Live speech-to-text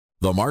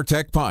The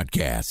MarTech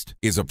Podcast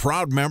is a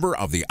proud member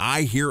of the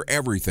I Hear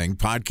Everything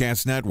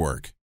Podcast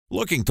Network.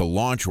 Looking to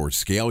launch or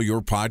scale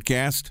your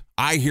podcast?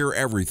 I Hear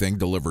Everything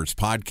delivers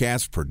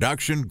podcast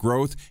production,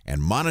 growth,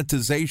 and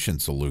monetization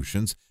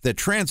solutions that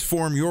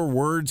transform your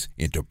words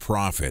into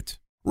profit.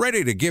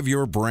 Ready to give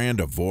your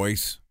brand a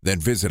voice? Then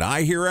visit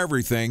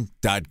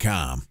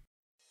iheareverything.com.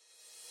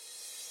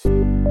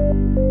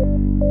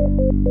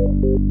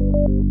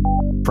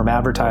 From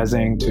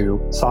advertising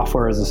to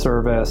software as a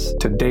service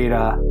to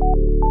data.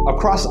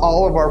 Across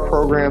all of our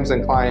programs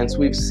and clients,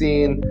 we've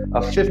seen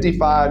a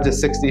 55 to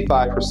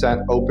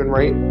 65% open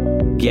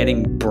rate.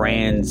 Getting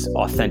brands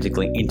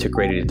authentically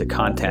integrated into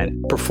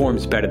content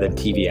performs better than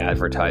TV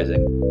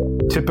advertising.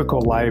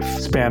 Typical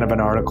lifespan of an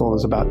article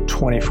is about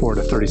 24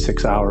 to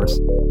 36 hours.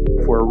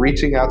 If we're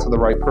reaching out to the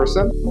right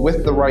person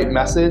with the right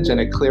message and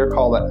a clear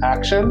call to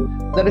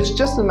action, then it's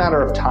just a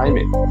matter of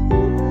timing.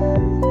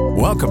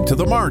 Welcome to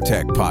the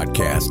MarTech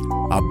Podcast,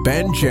 a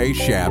Ben J.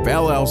 Schaap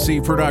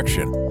LLC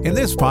production. In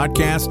this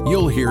podcast,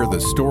 you'll hear the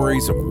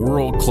stories of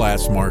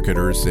world-class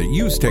marketers that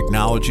use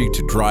technology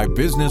to drive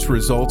business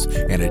results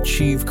and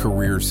achieve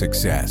career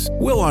success.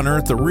 We'll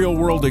unearth the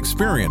real-world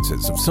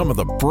experiences of some of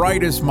the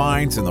brightest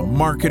minds in the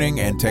marketing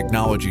and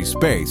technology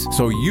space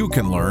so you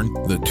can learn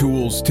the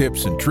tools,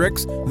 tips, and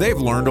tricks they've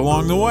learned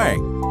along the way.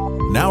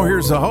 Now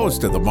here's the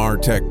host of the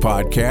MarTech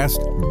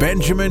Podcast,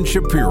 Benjamin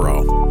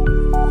Shapiro.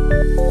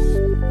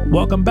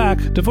 Welcome back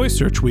to Voice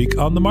Search Week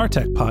on the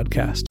MarTech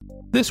Podcast.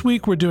 This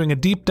week, we're doing a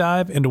deep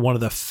dive into one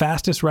of the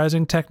fastest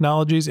rising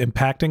technologies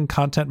impacting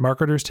content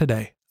marketers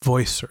today,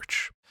 voice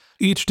search.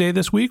 Each day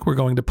this week, we're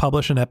going to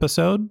publish an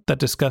episode that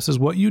discusses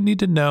what you need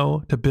to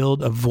know to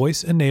build a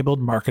voice-enabled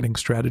marketing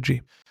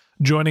strategy.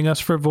 Joining us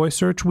for Voice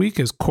Search Week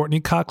is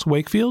Courtney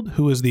Wakefield,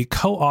 who is the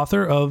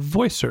co-author of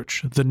Voice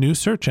Search, the new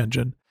search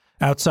engine.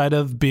 Outside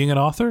of being an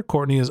author,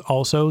 Courtney is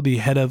also the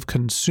head of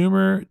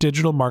consumer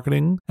digital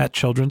marketing at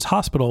Children's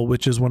Hospital,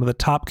 which is one of the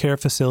top care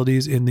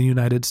facilities in the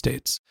United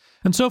States.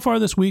 And so far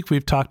this week,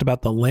 we've talked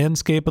about the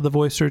landscape of the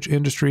voice search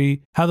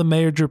industry, how the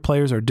major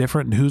players are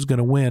different and who's going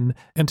to win.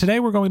 And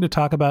today we're going to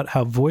talk about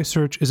how voice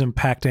search is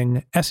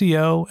impacting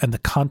SEO and the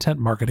content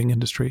marketing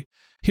industry.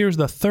 Here's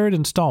the third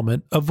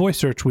installment of Voice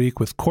Search Week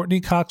with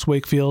Courtney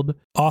Wakefield,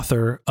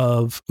 author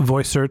of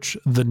Voice Search,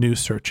 the new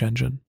search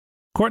engine.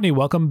 Courtney,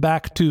 welcome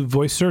back to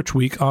Voice Search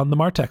Week on the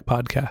MarTech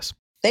Podcast.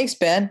 Thanks,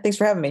 Ben. Thanks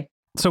for having me.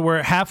 So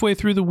we're halfway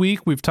through the week.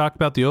 We've talked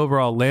about the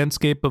overall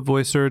landscape of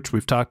voice search.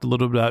 We've talked a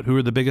little bit about who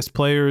are the biggest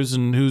players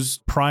and who's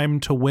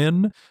primed to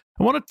win.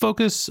 I want to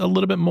focus a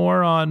little bit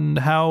more on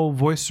how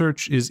voice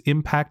search is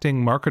impacting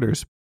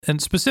marketers. And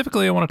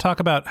specifically, I want to talk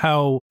about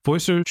how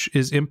voice search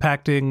is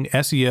impacting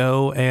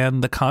SEO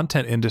and the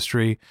content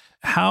industry.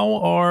 How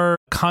are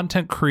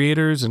content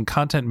creators and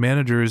content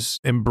managers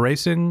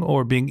embracing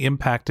or being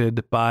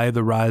impacted by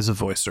the rise of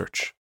voice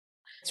search?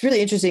 It's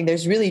really interesting.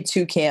 There's really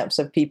two camps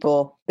of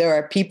people. There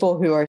are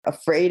people who are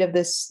afraid of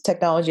this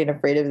technology and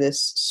afraid of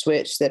this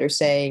switch that are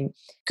saying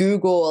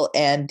Google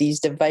and these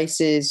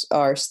devices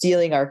are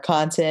stealing our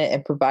content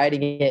and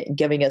providing it and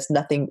giving us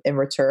nothing in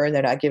return.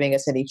 They're not giving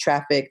us any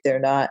traffic. They're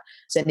not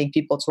sending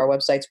people to our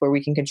websites where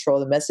we can control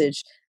the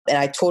message. And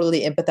I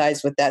totally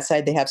empathize with that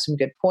side. They have some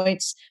good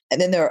points. And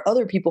then there are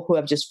other people who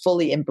have just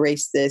fully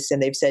embraced this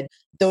and they've said,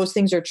 those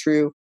things are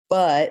true.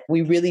 But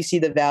we really see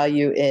the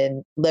value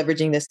in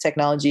leveraging this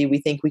technology. We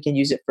think we can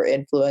use it for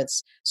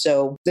influence.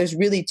 So there's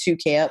really two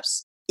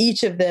camps.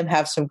 Each of them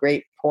have some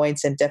great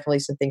points and definitely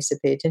some things to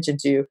pay attention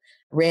to.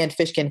 Rand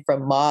Fishkin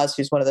from Moz,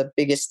 who's one of the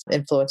biggest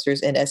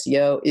influencers in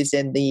SEO, is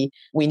in the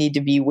we need to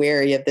be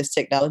wary of this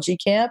technology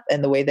camp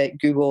and the way that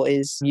Google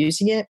is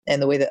using it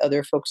and the way that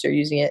other folks are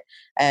using it.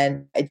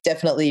 And I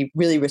definitely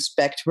really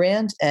respect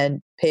Rand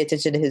and pay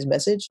attention to his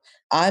message.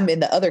 I'm in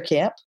the other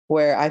camp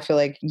where I feel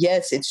like,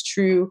 yes, it's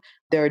true.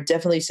 There are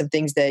definitely some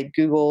things that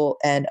Google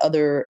and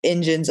other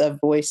engines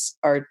of voice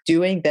are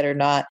doing that are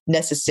not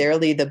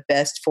necessarily the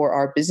best for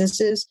our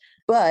businesses,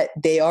 but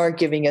they are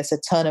giving us a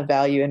ton of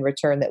value in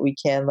return that we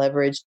can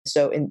leverage.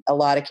 So in a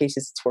lot of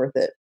cases, it's worth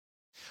it.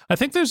 I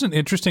think there's an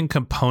interesting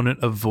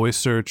component of voice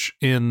search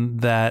in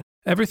that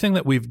everything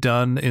that we've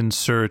done in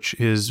search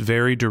is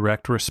very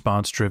direct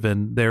response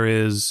driven. There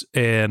is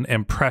an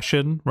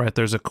impression, right?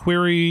 There's a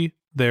query,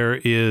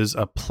 there is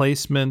a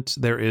placement,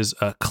 there is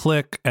a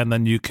click, and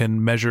then you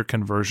can measure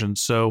conversion.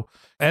 So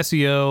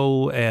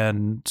SEO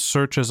and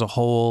search as a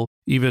whole,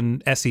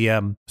 even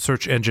SEM,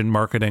 search engine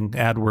marketing,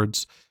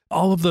 AdWords,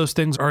 all of those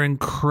things are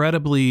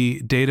incredibly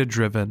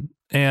data-driven.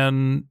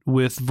 And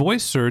with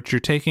voice search, you're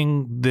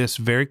taking this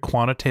very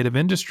quantitative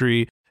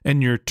industry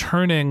and you're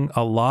turning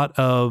a lot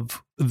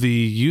of the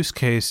use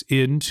case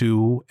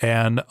into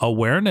an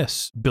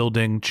awareness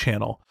building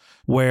channel.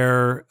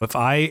 Where if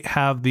I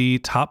have the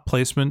top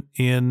placement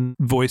in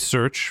voice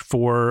search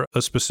for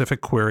a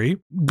specific query,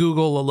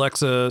 Google,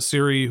 Alexa,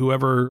 Siri,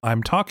 whoever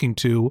I'm talking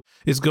to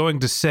is going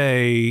to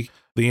say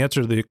the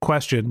answer to the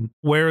question,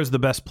 where is the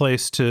best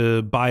place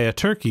to buy a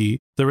turkey?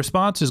 The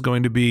response is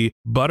going to be,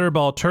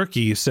 Butterball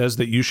Turkey says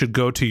that you should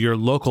go to your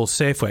local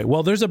Safeway.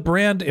 Well, there's a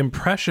brand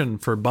impression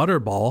for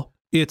Butterball.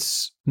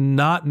 it's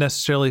not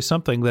necessarily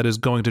something that is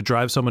going to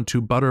drive someone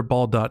to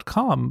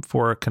butterball.com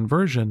for a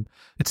conversion.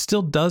 It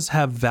still does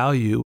have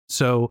value.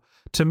 So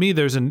to me,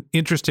 there's an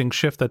interesting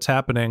shift that's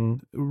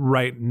happening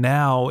right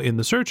now in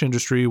the search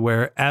industry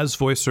where as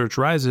voice search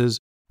rises,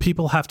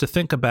 people have to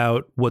think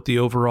about what the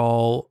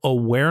overall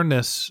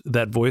awareness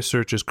that voice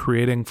search is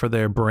creating for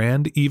their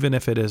brand, even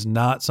if it is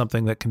not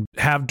something that can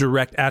have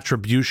direct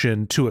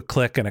attribution to a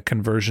click and a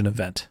conversion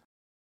event.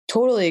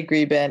 Totally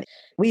agree, Ben.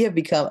 We have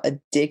become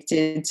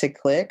addicted to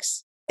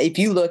clicks. If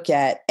you look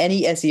at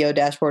any SEO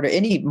dashboard or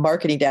any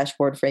marketing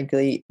dashboard,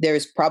 frankly,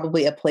 there's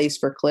probably a place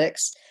for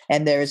clicks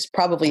and there's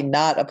probably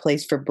not a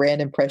place for brand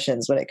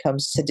impressions when it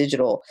comes to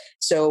digital.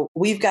 So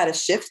we've got to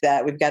shift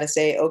that. We've got to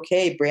say,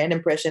 okay, brand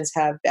impressions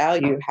have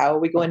value. How are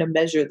we going to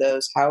measure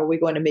those? How are we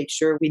going to make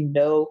sure we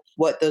know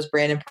what those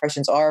brand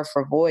impressions are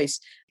for voice?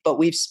 But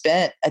we've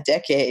spent a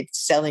decade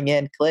selling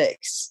in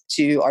clicks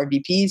to our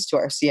VPs, to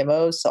our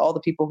CMOs, to all the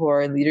people who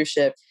are in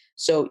leadership.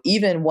 So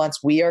even once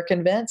we are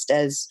convinced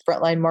as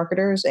frontline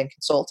marketers and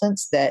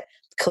consultants that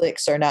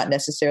clicks are not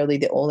necessarily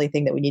the only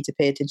thing that we need to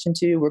pay attention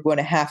to, we're going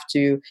to have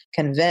to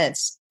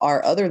convince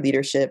our other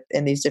leadership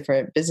in these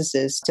different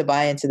businesses to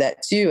buy into that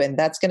too. And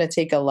that's going to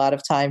take a lot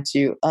of time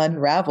to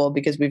unravel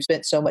because we've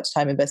spent so much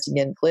time investing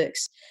in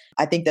clicks.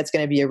 I think that's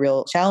going to be a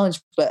real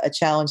challenge, but a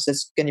challenge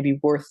that's going to be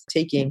worth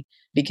taking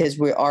because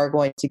we are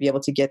going to be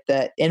able to get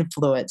that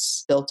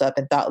influence built up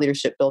and thought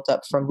leadership built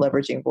up from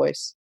leveraging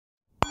voice.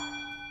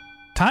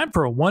 Time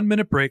for a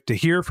 1-minute break to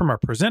hear from our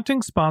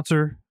presenting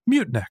sponsor,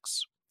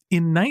 Mutinex.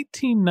 In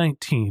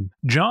 1919,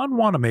 John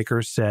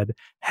Wanamaker said,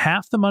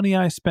 "Half the money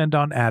I spend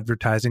on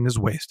advertising is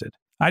wasted.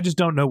 I just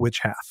don't know which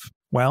half."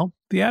 Well,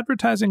 the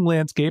advertising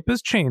landscape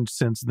has changed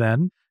since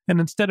then, and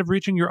instead of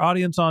reaching your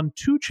audience on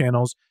 2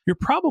 channels, you're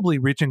probably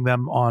reaching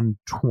them on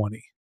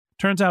 20.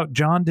 Turns out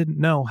John didn't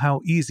know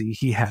how easy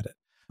he had it.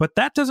 But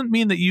that doesn't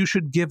mean that you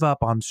should give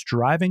up on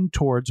striving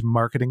towards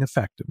marketing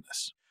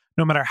effectiveness.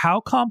 No matter how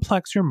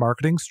complex your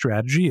marketing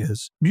strategy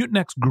is,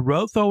 Mutinex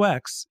Growth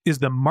OX is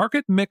the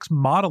market mix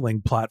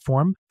modeling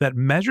platform that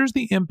measures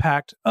the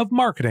impact of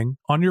marketing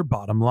on your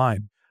bottom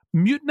line.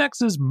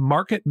 Mutinex's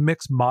market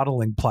mix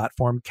modeling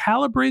platform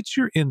calibrates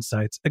your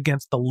insights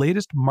against the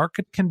latest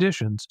market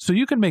conditions so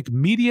you can make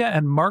media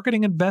and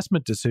marketing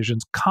investment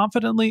decisions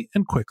confidently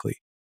and quickly.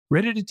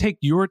 Ready to take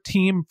your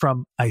team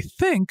from I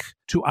think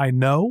to I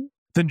know?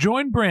 Then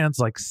join brands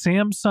like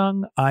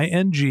Samsung,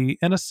 ING,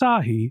 and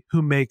Asahi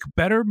who make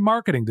better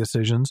marketing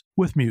decisions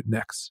with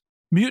Mutinex.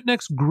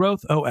 Mutinex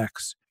Growth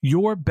OX.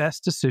 Your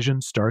best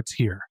decision starts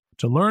here.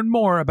 To learn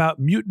more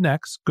about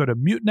Mutinex, go to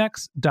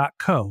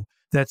mutinex.co.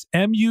 That's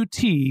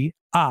MUTINEX.co.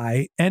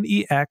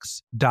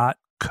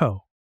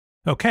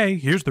 Okay,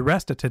 here's the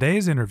rest of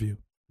today's interview.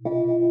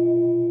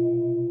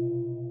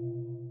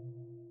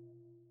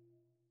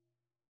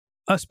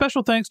 A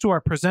special thanks to our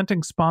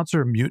presenting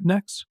sponsor,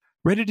 Mutinex.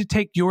 Ready to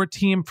take your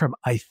team from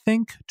I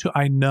think to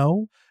I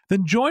know?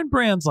 Then join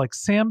brands like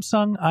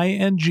Samsung,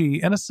 ING,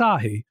 and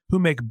Asahi who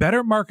make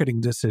better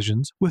marketing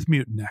decisions with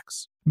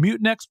Mutinex.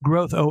 Mutinex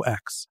Growth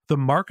OX, the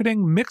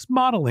marketing mix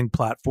modeling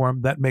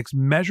platform that makes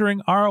measuring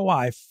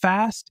ROI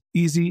fast,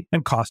 easy,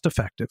 and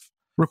cost-effective.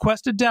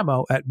 Request a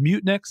demo at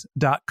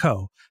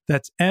mutinex.co.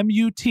 That's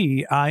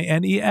MUTINEX.co.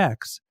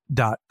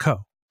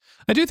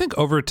 I do think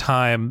over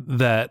time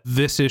that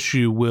this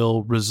issue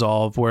will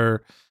resolve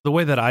where the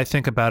way that I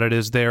think about it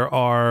is there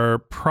are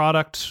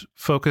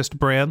product-focused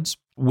brands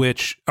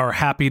which are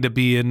happy to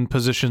be in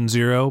position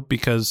 0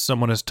 because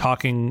someone is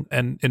talking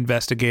and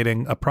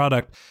investigating a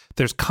product.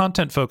 There's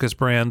content-focused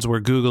brands where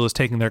Google is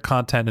taking their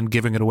content and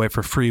giving it away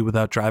for free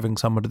without driving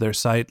someone to their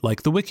site.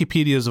 Like the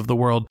Wikipedias of the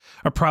world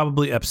are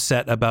probably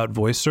upset about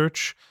voice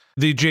search.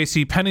 The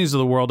JCPenney's of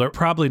the world are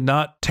probably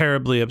not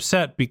terribly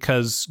upset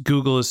because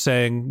Google is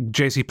saying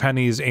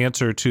JCPenney's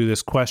answer to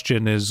this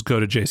question is go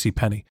to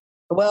JCPenney.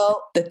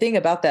 Well, the thing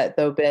about that,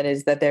 though, Ben,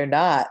 is that they're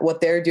not.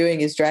 What they're doing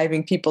is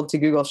driving people to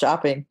Google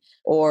Shopping,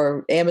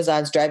 or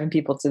Amazon's driving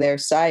people to their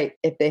site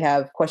if they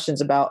have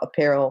questions about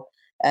apparel.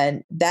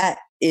 And that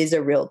is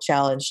a real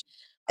challenge.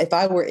 If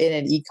I were in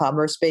an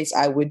e-commerce space,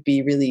 I would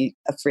be really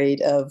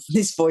afraid of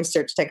these voice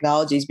search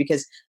technologies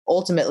because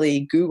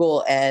ultimately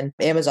Google and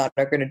Amazon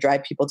are going to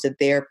drive people to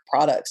their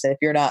products. And if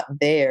you're not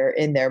there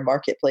in their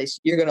marketplace,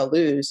 you're going to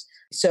lose.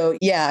 So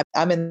yeah,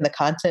 I'm in the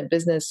content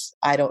business.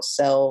 I don't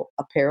sell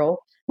apparel.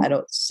 I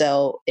don't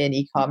sell in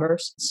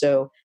e-commerce.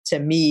 So to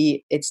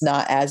me, it's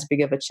not as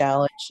big of a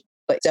challenge.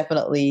 But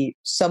definitely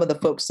some of the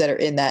folks that are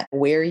in that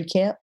wary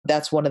camp,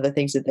 that's one of the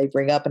things that they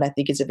bring up. And I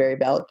think it's a very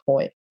valid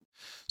point.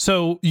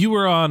 So you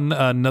were on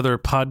another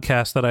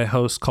podcast that I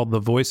host called The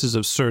Voices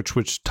of Search,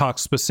 which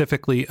talks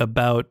specifically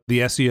about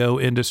the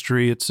SEO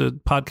industry. It's a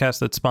podcast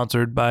that's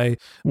sponsored by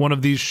one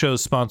of these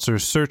shows'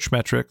 sponsors, Search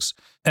Metrics.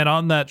 And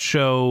on that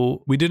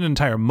show, we did an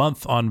entire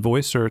month on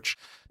voice search.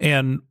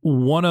 And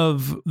one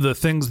of the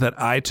things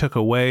that I took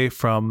away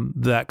from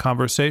that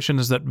conversation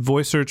is that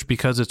voice search,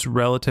 because it's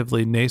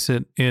relatively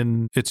nascent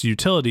in its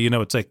utility,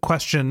 it's a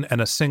question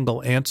and a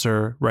single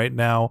answer right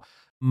now.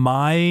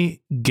 My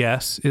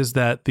guess is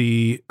that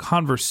the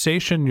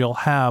conversation you'll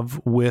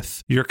have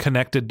with your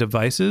connected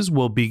devices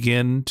will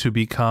begin to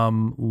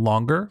become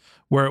longer,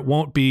 where it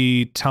won't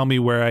be, tell me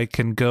where I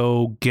can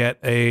go get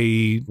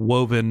a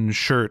woven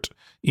shirt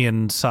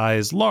in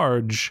size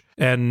large,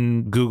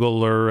 and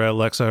Google or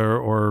Alexa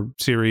or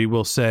Siri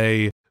will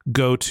say,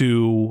 go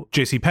to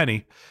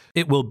JCPenney.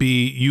 It will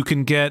be, you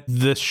can get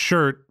this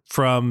shirt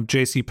from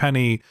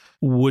JCPenney.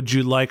 Would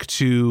you like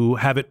to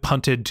have it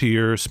punted to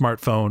your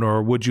smartphone,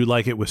 or would you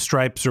like it with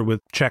stripes or with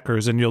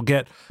checkers? And you'll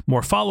get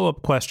more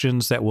follow-up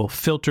questions that will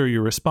filter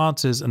your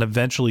responses and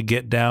eventually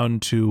get down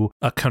to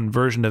a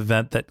conversion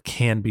event that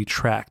can be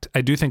tracked.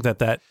 I do think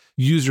that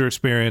user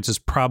experience is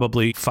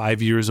probably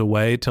 5 years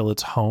away till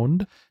it's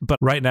honed. But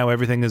right now,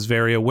 everything is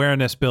very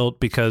awareness built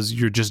because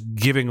you're just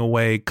giving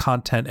away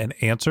content and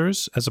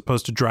answers as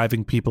opposed to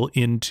driving people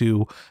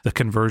into the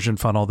conversion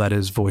funnel that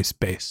is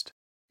voice-based.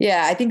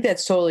 Yeah, I think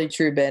that's totally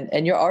true, Ben.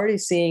 And you're already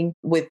seeing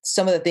with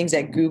some of the things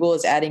that Google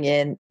is adding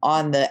in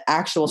on the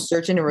actual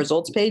search engine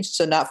results page.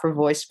 So not for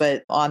voice,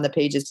 but on the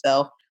page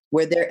itself,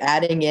 where they're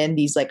adding in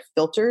these like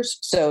filters.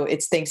 So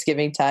it's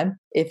Thanksgiving time.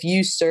 If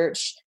you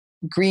search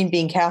green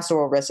bean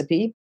casserole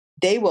recipe,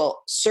 they will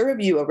serve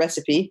you a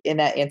recipe in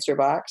that answer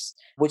box,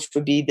 which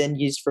would be then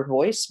used for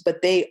voice.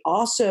 But they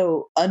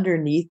also,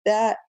 underneath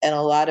that, in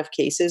a lot of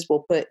cases,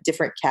 will put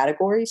different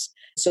categories.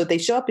 So they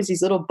show up as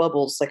these little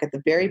bubbles, like at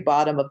the very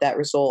bottom of that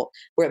result,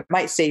 where it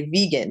might say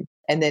vegan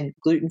and then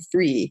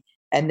gluten-free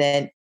and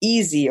then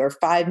easy or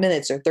 5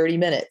 minutes or 30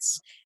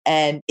 minutes.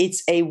 And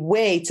it's a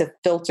way to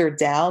filter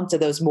down to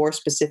those more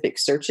specific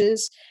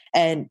searches.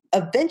 And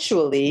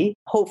eventually,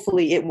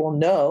 hopefully it will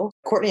know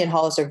Courtney and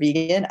Hollis are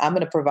vegan. I'm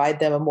going to provide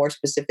them a more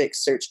specific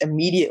search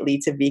immediately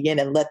to vegan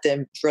and let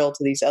them drill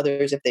to these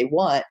others if they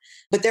want.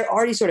 But they're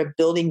already sort of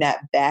building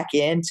that back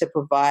in to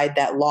provide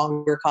that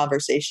longer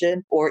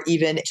conversation, or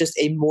even just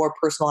a more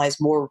personalized,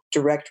 more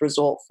direct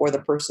result for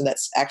the person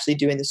that's actually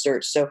doing the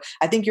search. So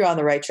I think you're on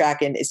the right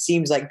track. And it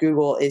seems like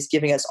Google is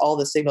giving us all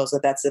the signals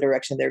that that's the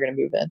direction they're going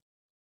to move in.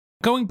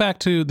 Going back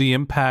to the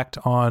impact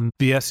on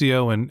the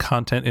SEO and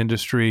content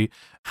industry,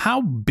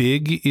 how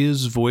big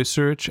is voice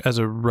search as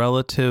a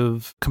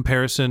relative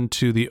comparison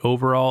to the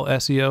overall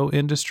SEO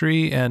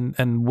industry?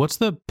 And what's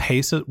the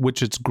pace at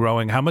which it's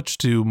growing? How much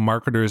do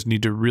marketers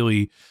need to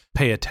really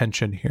pay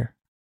attention here?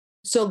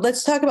 So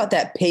let's talk about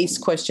that pace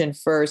question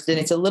first. And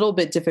it's a little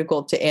bit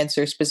difficult to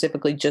answer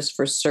specifically just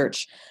for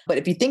search. But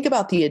if you think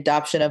about the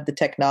adoption of the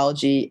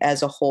technology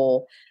as a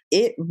whole,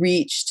 it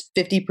reached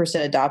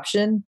 50%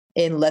 adoption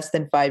in less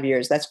than 5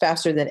 years. That's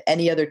faster than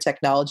any other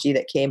technology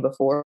that came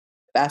before,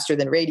 faster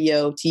than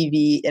radio,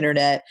 TV,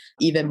 internet,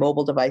 even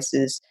mobile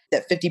devices,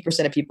 that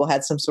 50% of people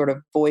had some sort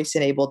of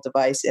voice-enabled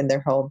device in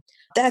their home.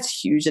 That's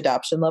huge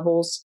adoption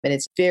levels, and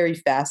it's very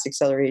fast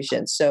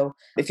acceleration. So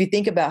if you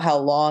think about how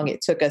long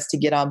it took us to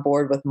get on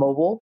board with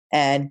mobile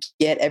and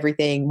get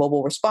everything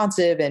mobile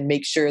responsive and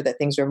make sure that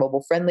things are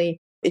mobile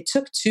friendly, it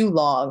took too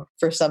long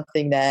for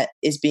something that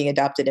is being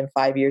adopted in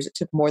 5 years. It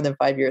took more than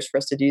 5 years for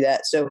us to do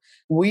that. So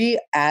we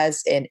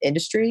as an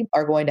industry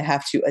are going to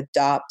have to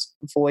adopt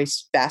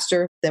voice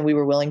faster than we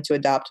were willing to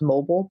adopt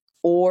mobile,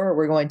 or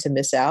we're going to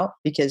miss out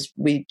because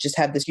we just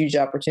have this huge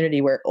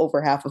opportunity where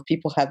over half of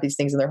people have these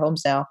things in their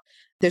homes now.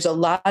 There's a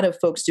lot of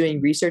folks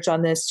doing research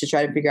on this to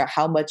try to figure out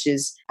how much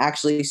is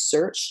actually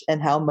search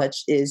and how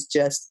much is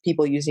just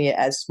people using it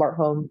as smart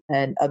home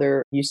and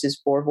other uses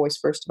for voice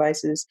first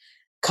devices.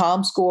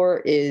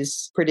 ComScore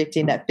is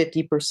predicting that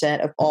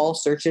 50% of all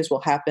searches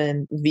will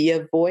happen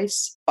via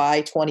voice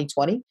by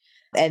 2020.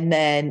 And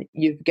then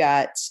you've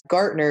got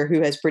Gartner, who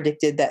has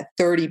predicted that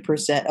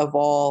 30% of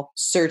all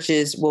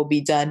searches will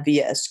be done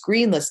via a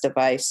screenless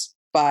device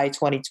by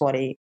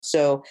 2020.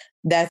 So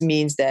that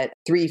means that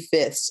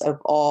 3/5 of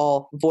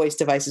all voice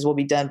devices will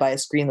be done by a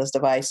screenless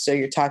device. So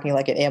you're talking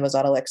like an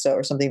Amazon Alexa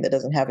or something that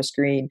doesn't have a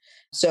screen.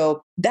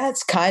 So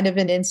that's kind of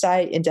an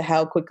insight into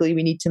how quickly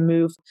we need to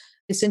move.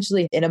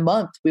 Essentially, in a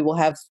month, we will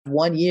have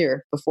 1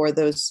 year before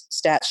those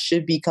stats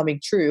should be coming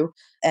true.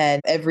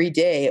 And every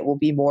day it will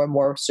be more and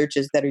more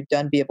searches that are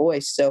done via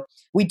voice. So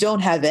we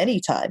don't have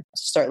any time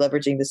to start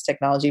leveraging this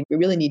technology. We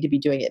really need to be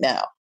doing it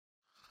now.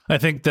 I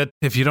think that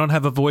if you don't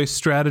have a voice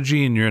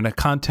strategy and you're in a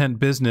content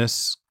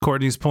business,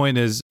 Courtney's point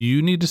is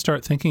you need to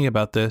start thinking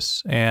about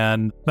this.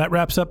 And that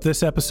wraps up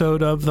this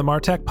episode of the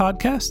MarTech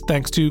podcast.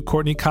 Thanks to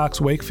Courtney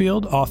Cox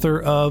Wakefield, author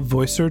of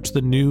Voice Search,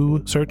 the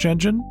new search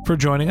engine, for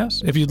joining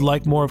us. If you'd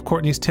like more of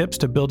Courtney's tips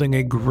to building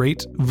a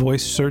great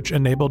voice search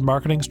enabled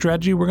marketing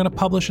strategy, we're going to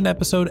publish an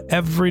episode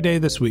every day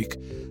this week.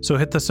 So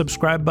hit the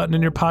subscribe button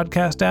in your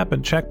podcast app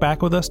and check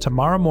back with us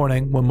tomorrow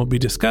morning when we'll be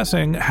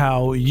discussing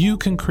how you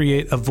can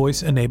create a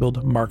voice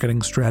enabled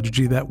marketing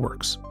strategy that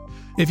works.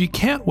 If you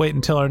can't wait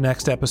until our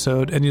next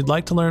episode and you'd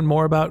like to learn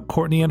more about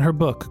Courtney and her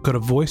book, go to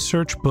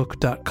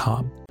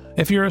voicesearchbook.com.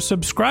 If you're a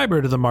subscriber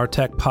to the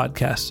MarTech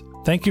podcast,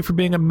 thank you for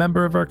being a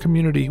member of our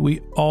community. We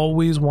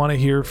always want to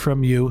hear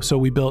from you, so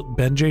we built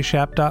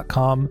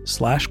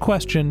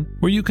benjshap.com/question,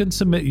 where you can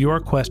submit your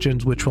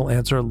questions, which we'll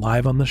answer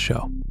live on the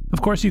show.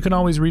 Of course, you can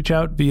always reach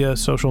out via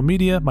social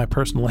media. My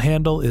personal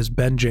handle is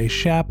Ben J.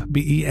 Shap,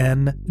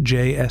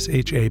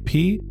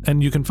 BenJShap,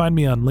 and you can find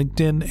me on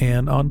LinkedIn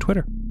and on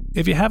Twitter.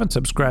 If you haven't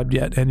subscribed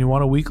yet and you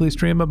want a weekly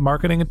stream of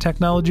marketing and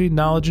technology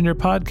knowledge in your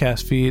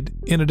podcast feed,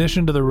 in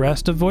addition to the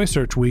rest of Voice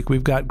Search Week,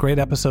 we've got great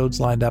episodes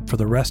lined up for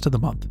the rest of the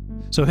month.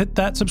 So hit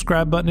that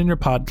subscribe button in your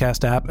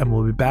podcast app and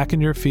we'll be back in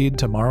your feed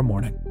tomorrow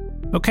morning.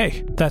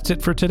 Okay, that's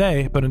it for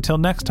today, but until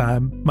next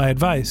time, my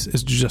advice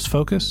is to just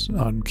focus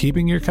on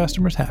keeping your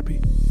customers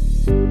happy.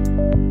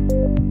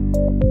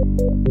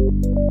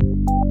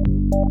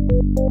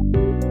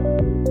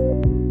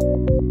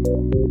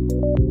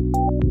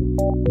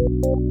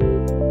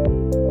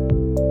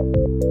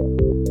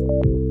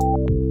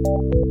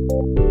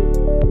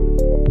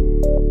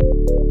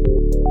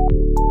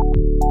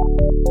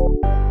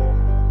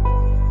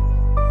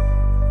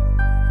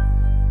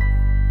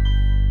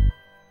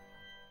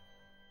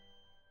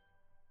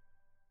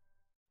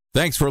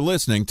 Thanks for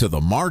listening to the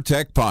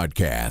MarTech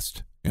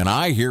Podcast, an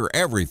I Hear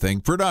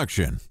Everything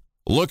production.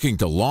 Looking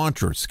to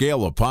launch or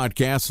scale a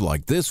podcast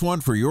like this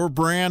one for your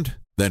brand?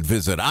 Then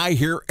visit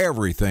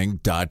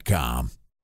iheareverything.com.